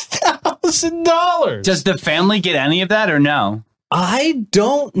 $20,000. Does the family get any of that or no? I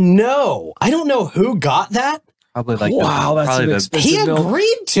don't know. I don't know who got that. Probably like Wow, that's probably an the- expensive He bill.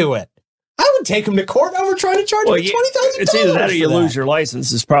 agreed to it. I would take him to court over trying to charge him $20,000. It's either that or you lose your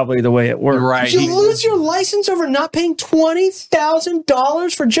license is probably the way it works. Right. You lose your license over not paying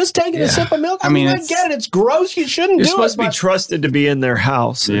 $20,000 for just taking a sip of milk? I mean, I get it. It's gross. You shouldn't You're do supposed it. to be but- trusted to be in their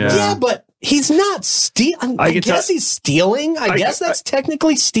house. Yeah. Yeah, but he's not stealing. I can guess tell- he's stealing. I guess that's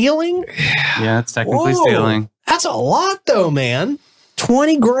technically stealing. Yeah, it's technically Whoa. stealing. That's a lot, though, man.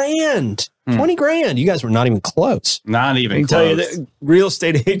 20 grand. 20 grand. You guys were not even close. Not I even can close. tell you that real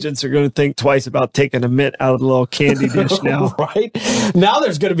estate agents are going to think twice about taking a mint out of the little candy dish now. Right? Now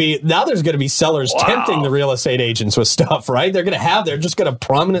there's going to be sellers tempting the real estate agents with stuff, right? They're just going to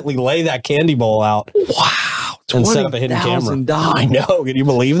prominently lay that candy bowl out. Wow. And set up a hidden camera. $20,000. I know. Can you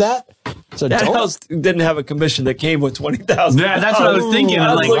believe that? So That don't- house didn't have a commission that came with $20,000. Yeah, that's what I was thinking. I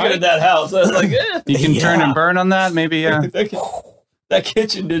I'm was like, looking at that house. I was like, you can turn Yeah. and burn on that, maybe. Yeah. that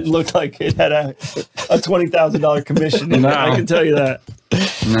kitchen didn't look like it had a $20,000 commission in No. it. I can tell you that.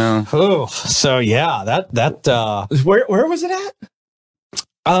 No. Oh, so yeah, that Where was it at?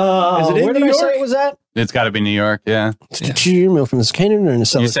 where Is it in did New I say York? it was at? It's got to be New York, yeah. Milk from this Canaan or in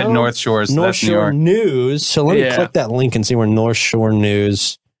the You said North Shore, so North that's New Shore York. News. So let me click that link and see where North Shore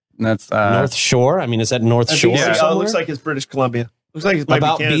News. That's North Shore. I mean, is that North Shore? It looks like it's British Columbia. Looks like it's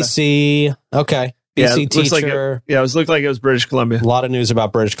about Canada. BC. Okay. BC teacher. It looked like it was British Columbia. A lot of news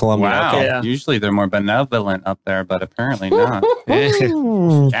about British Columbia. Wow. Okay. Yeah. Usually they're more benevolent up there, but apparently not.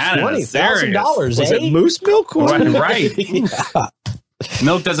 $20,000, Was eh? it moose milk? Right. Yeah.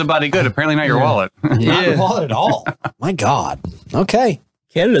 Milk does a body good. Apparently not your wallet. Not your wallet at all. My God. Okay.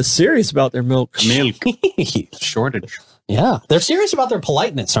 Canada's serious about their milk. Milk shortage. Yeah. They're serious about their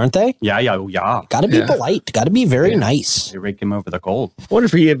politeness, aren't they? Yeah. Got to be polite. Got to be very nice. They rake him over the cold. I wonder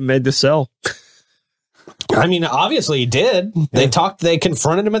if he even made the sell. I mean, obviously he did. They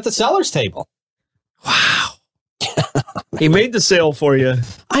confronted him at the seller's table. Wow. He made the sale for you.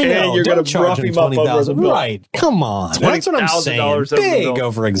 I know. And you're going to rough him up over the milk. Right. Come on. That's what I'm saying. Big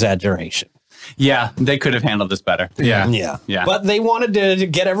over exaggeration. Yeah, they could have handled this better. Yeah. But they wanted to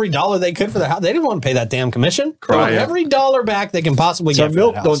get every dollar they could for their house. They didn't want to pay that damn commission. They want every dollar back they can possibly get for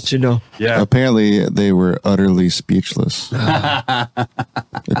milk, that house. don't you know? Yeah. Apparently, they were utterly speechless.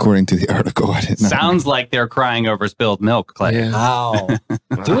 According to the article, I didn't know. Sounds like they're crying over spilled milk, Clay. Yeah. Wow.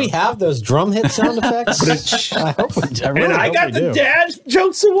 Do we have those drum hit sound effects? I hope we do. And I got the dad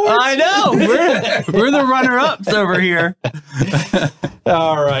jokes award. I know. We're the runner-ups over here.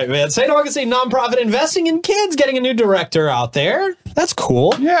 All right, man. St. Augustine nonprofit investing in kids getting a new director out there. That's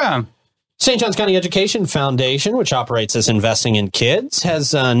cool. Yeah. St. John's County Education Foundation, which operates as Investing in Kids,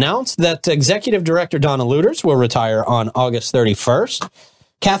 has announced that Executive Director Donna Luters will retire on August 31st.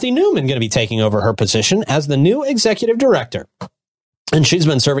 Kathy Newman going to be taking over her position as the new Executive Director. And she's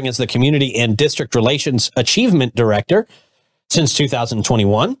been serving as the Community and District Relations Achievement Director since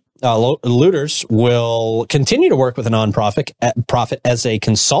 2021. Luters will continue to work with a nonprofit as a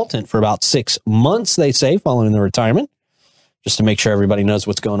consultant for about 6 months, they say, following the retirement, just to make sure everybody knows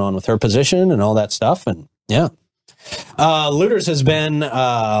what's going on with her position and all that stuff. And yeah, Luters has been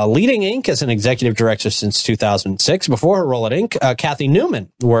leading Inc. as an executive director since 2006. Before her role at Inc., Kathy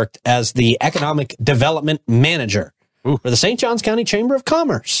Newman worked as the economic development manager for the St. Johns County Chamber of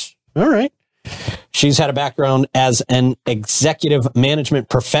Commerce. All right. She's had a background as an executive management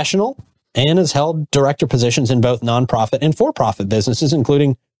professional and has held director positions in both nonprofit and for-profit businesses,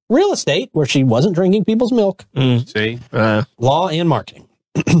 including real estate, where she wasn't drinking people's milk, See? law, and marketing.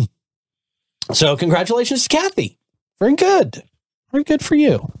 So congratulations to Kathy. Very good. Very good for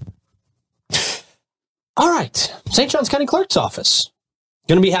you. All right. St. John's County Clerk's Office.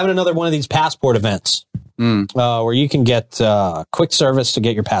 Going to be having another one of these passport events where you can get quick service to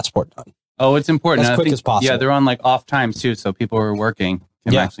get your passport done. Oh, it's important. As quick as possible. Yeah, they're on like off times too, so people who are working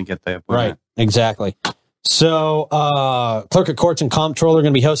can actually get the appointment. Right, exactly. So Clerk of Courts and Comptroller are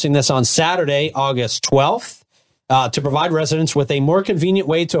going to be hosting this on Saturday, August 12th, to provide residents with a more convenient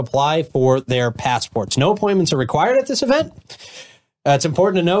way to apply for their passports. No appointments are required at this event. It's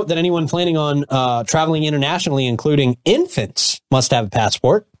important to note that anyone planning on traveling internationally, including infants, must have a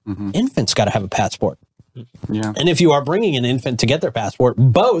passport. Mm-hmm. Infants got to have a passport. Yeah. And if you are bringing an infant to get their passport,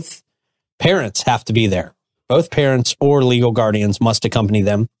 both parents have to be there. Both parents or legal guardians must accompany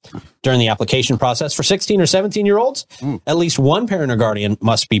them during the application process. For 16 or 17-year-olds, at least one parent or guardian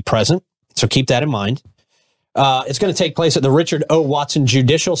must be present. So keep that in mind. It's going to take place at the Richard O. Watson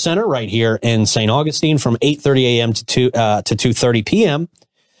Judicial Center right here in St. Augustine from 8:30 a.m. to 2:30 p.m.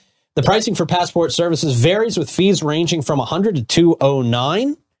 The pricing for passport services varies, with fees ranging from $100 to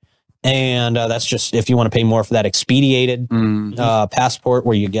 $209. And that's just if you want to pay more for that expedited passport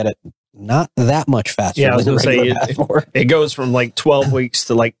where you get it not that much faster. Yeah, I was going to say it goes from like 12 weeks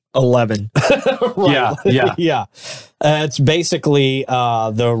to like 11. Right. Yeah. It's basically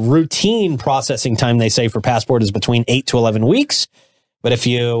the routine processing time, they say, for passport is between 8 to 11 weeks. But if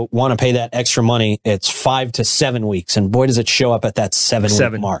you want to pay that extra money, it's 5 to 7 weeks. And boy, does it show up at that 7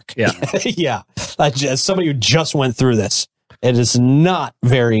 week mark. Yeah. Yeah. As somebody who just went through this, it is not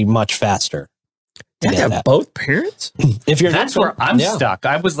very much faster. Did they have both parents? If you're That's where I'm stuck.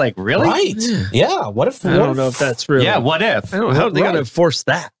 I was like, really? Right. Yeah. What if? I don't know if that's real. Yeah, what if? I don't know how they're going to enforce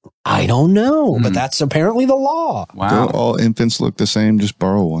that. I don't know, but that's apparently the law. Wow. Don't all infants look the same? Just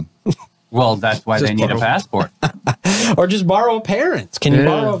borrow one. Well, that's why they need a passport. Or just borrow a parent. Can you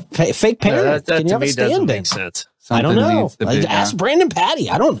borrow a fake parent? That Can you have to a me doesn't stand-in? make sense. I don't know. needs to be, Ask Brandon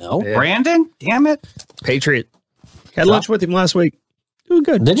Patty. I don't know. Yeah. Brandon? Damn it. Patriot. Had lunch with him last week. Doing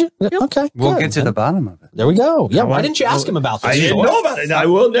good. Did you? Okay. We'll good. get to the bottom of it. There we go. Yeah. Why didn't you ask him about this? I didn't know about it. I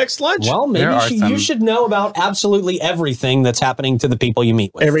will next lunch. Well, maybe you should know about absolutely everything that's happening to the people you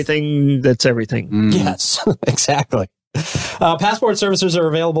meet with. Everything that's everything. Yes, exactly. Passport services are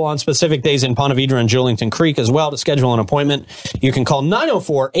available on specific days in Ponte Vedra and Julington Creek as well. To schedule an appointment, you can call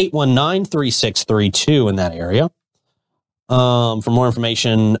 904-819-3632 in that area. For more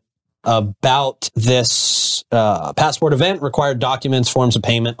information about this passport event, required documents, forms of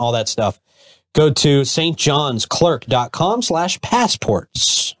payment, all that stuff, go to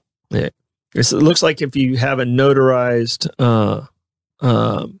stjohnsclerk.com/passports. Yeah. It looks like if you have a notarized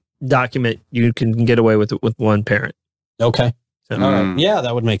document, you can get away with it with one parent. Okay. All right. Yeah,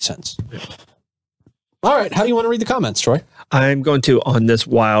 that would make sense. All right. How do you want to read the comments, Troy? I'm going to, on this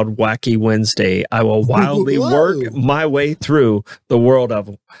wild, wacky Wednesday, I will wildly work my way through the world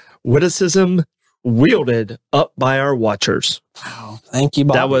of witticism wielded up by our watchers. Wow. Thank you,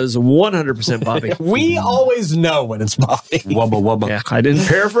 Bobby. That was 100% Bobby. We always know when it's Bobby. Wubba wubba. Yeah, I didn't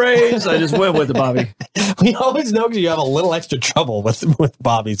paraphrase. I just went with the Bobby. We always know because you have a little extra trouble with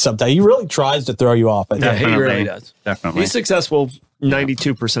Bobby sometimes. He really tries to throw you off. Yeah, he really does. Definitely. He's successful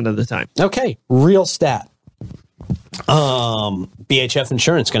 92% of the time. Okay, real stat. BHF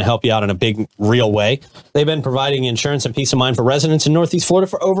Insurance going to help you out in a big, real way. They've been providing insurance and peace of mind for residents in Northeast Florida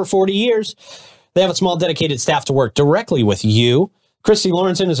for over 40 years. They have a small dedicated staff to work directly with you. Christy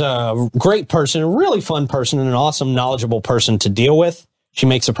Lawrenson is a great person, a really fun person, and an awesome, knowledgeable person to deal with. She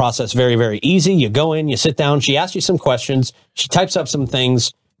makes the process very, very easy. You go in, you sit down, she asks you some questions, she types up some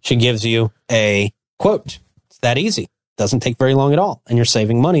things, she gives you a quote. It's that easy. Doesn't take very long at all, and you're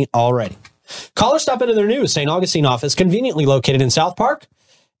saving money already. Call or stop into their new St. Augustine office, conveniently located in South Park,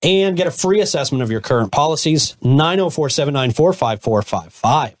 and get a free assessment of your current policies,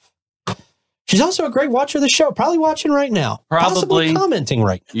 904-794-5455. She's also a great watcher of the show, probably watching right now. Probably. Possibly commenting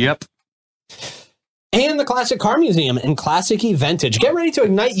right now. Yep. And the Classic Car Museum and Classic Eventage. Get ready to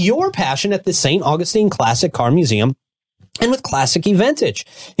ignite your passion at the St. Augustine Classic Car Museum and with Classic Eventage.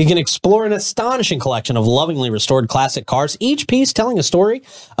 You can explore an astonishing collection of lovingly restored classic cars, each piece telling a story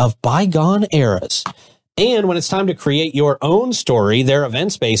of bygone eras. And when it's time to create your own story, their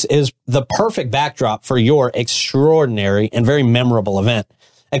event space is the perfect backdrop for your extraordinary and very memorable event.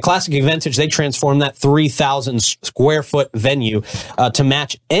 At Classic Eventage, they transform that 3,000 square foot venue to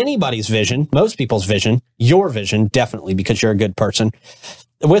match anybody's vision, most people's vision, your vision, definitely, because you're a good person,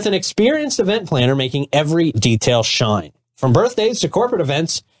 with an experienced event planner making every detail shine. From birthdays to corporate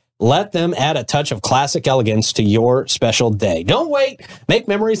events, let them add a touch of classic elegance to your special day. Don't wait. Make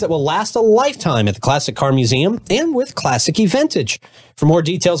memories that will last a lifetime at the Classic Car Museum and with Classic Eventage. For more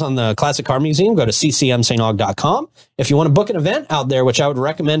details on the Classic Car Museum, go to ccmstaug.com. If you want to book an event out there, which I would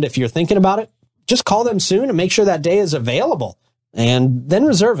recommend if you're thinking about it, just call them soon and make sure that day is available. And then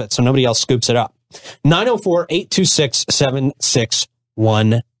reserve it so nobody else scoops it up.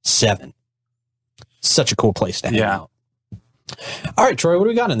 904-826-7617. Such a cool place to hang out. All right, Troy, what do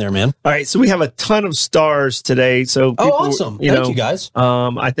we got in there, man? All right, so we have a ton of stars today. So people, awesome! Thank you, guys.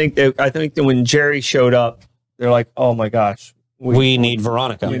 I think that when Jerry showed up, they're like, "Oh my gosh, we need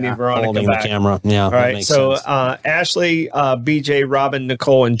Veronica. We need Veronica holding back. the camera." Yeah. All right. So Ashley, BJ, Robin,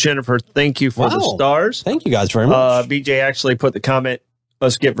 Nicole, and Jennifer, thank you for the stars. Thank you guys very much. BJ actually put the comment,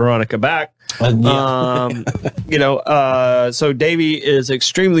 "Let's get Veronica back." So Davey is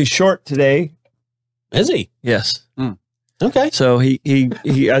extremely short today. Is he? Yes. Okay. So he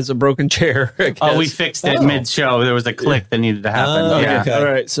has a broken chair. Oh, we fixed it mid-show. There was a click that needed to happen. Okay. All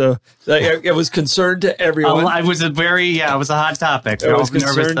right. So it was concerned to everyone. It was a hot topic. It was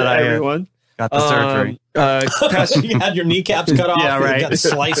concerned to everyone. Got the surgery. You had your kneecaps cut off. Yeah, right. You got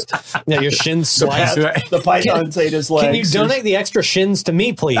sliced. Your shins sliced. The pythons ate his legs. Can you donate the extra shins to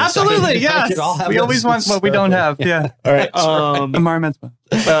me, please? Absolutely, yes. We always want what we don't have. Yeah. All right.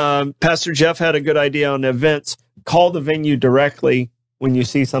 Pastor Jeff had a good idea on events. Call the venue directly when you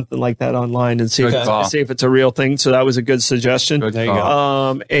see something like that online and see if it's a real thing. So that was a good suggestion. There you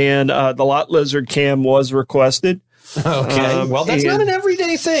go. And the lot lizard cam was requested. Okay. Well, that's not an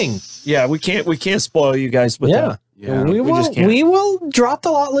everyday thing. Yeah, we can't spoil you guys with that. Yeah, we will drop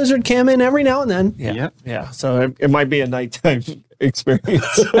the lot lizard cam in every now and then. Yeah. So it might be a nighttime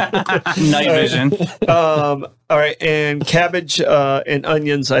experience. Night vision. All right, and cabbage and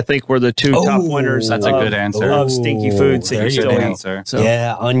onions, I think, were the two top winners. That's a good answer. Of stinky foods that you still eat. Answer. So.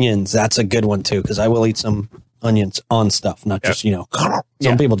 Yeah, onions. That's a good one too, because I will eat some onions on stuff, not just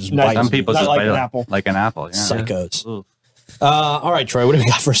some people just bite. Some people just bite an apple. Like an apple. Yeah. Psychos. Yeah. All right, Troy, what do we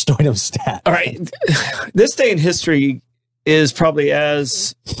got for Stoidum stat? All right, this day in history is probably,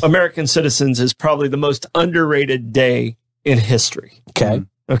 as American citizens, is probably the most underrated day in history.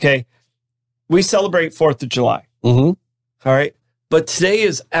 Okay. We celebrate 4th of July. Mm-hmm. All right. But today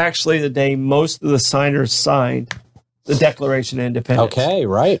is actually the day most of the signers signed the Declaration of Independence. Okay,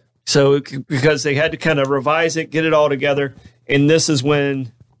 right. So because they had to kind of revise it, get it all together. And this is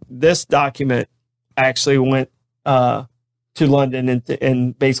when this document actually went to London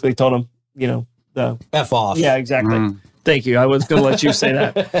and basically told them, the F off. Yeah, exactly. Thank you. I was going to let you say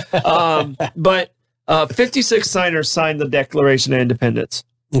that. But 56 signers signed the Declaration of Independence.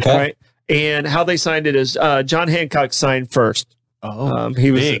 Okay. Right? And how they signed it is John Hancock signed first.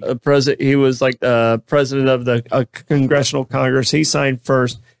 He was a president. He was like the president of the Congressional Congress. He signed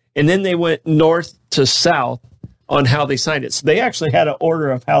first, and then they went north to south on how they signed it. So they actually had an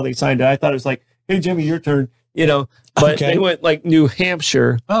order of how they signed it. I thought it was like, "Hey, Jimmy, your turn," But they went like New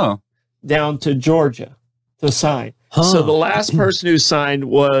Hampshire down to Georgia to sign. So the last person who signed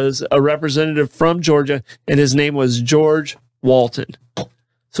was a representative from Georgia, and his name was George Walton.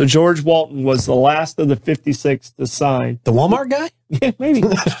 So George Walton was the last of the 56 to sign. The Walmart guy? Yeah, maybe.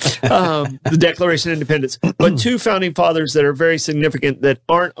 The Declaration of Independence. But two founding fathers that are very significant that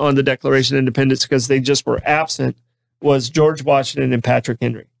aren't on the Declaration of Independence because they just were absent was George Washington and Patrick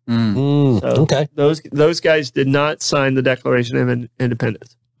Henry. Okay. Those guys did not sign the Declaration of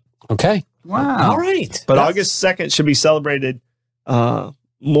Independence. Okay. Wow. All right. But August 2nd should be celebrated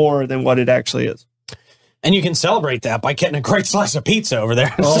more than what it actually is. And you can celebrate that by getting a great slice of pizza over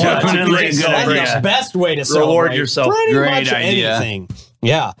there. That's the best way to celebrate. Reward yourself. Pretty Great much idea. anything.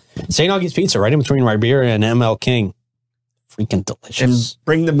 Yeah. St. Augie's Pizza, right in between Ribeira and ML King. Freaking delicious. And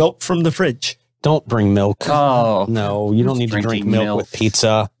bring the milk from the fridge. Don't bring milk. Oh. No, you don't need to drink milk with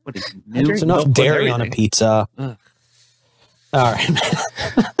pizza. There's enough milk with dairy on a pizza. All right.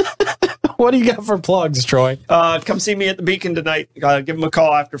 What do you got for plugs, Troy? Come see me at the Beacon tonight. Give them a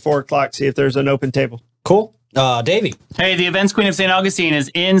call after 4 o'clock. See if there's an open table. Cool. Davey. Hey, the Events Queen of St. Augustine is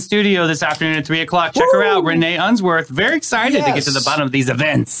in studio this afternoon at 3 o'clock. Check her out, Renee Unsworth. Very excited to get to the bottom of these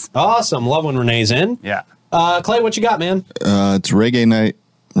events. Awesome. Love when Renee's in. Yeah. Clay, what you got, man? It's Reggae Night,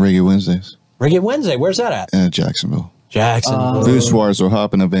 Reggae Wednesdays. Reggae Wednesday. Where's that at? Jacksonville. Jacksonville. Voussoirs, so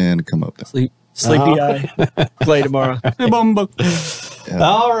hop in a van and come up there. Sleepy eye. Play tomorrow.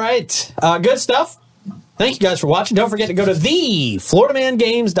 All right. Good stuff. Thank you guys for watching. Don't forget to go to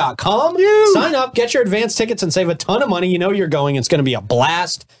thefloridamangames.com. Sign up, get your advance tickets, and save a ton of money. You know you're going. It's going to be a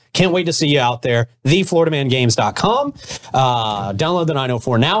blast. Can't wait to see you out there. Thefloridamangames.com. Download the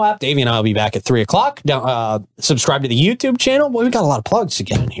 904 Now app. Davey and I will be back at 3 o'clock. Subscribe to the YouTube channel. Well, we got a lot of plugs to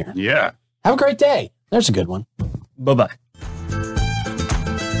get in here. Yeah. Have a great day. There's a good one. Bye-bye.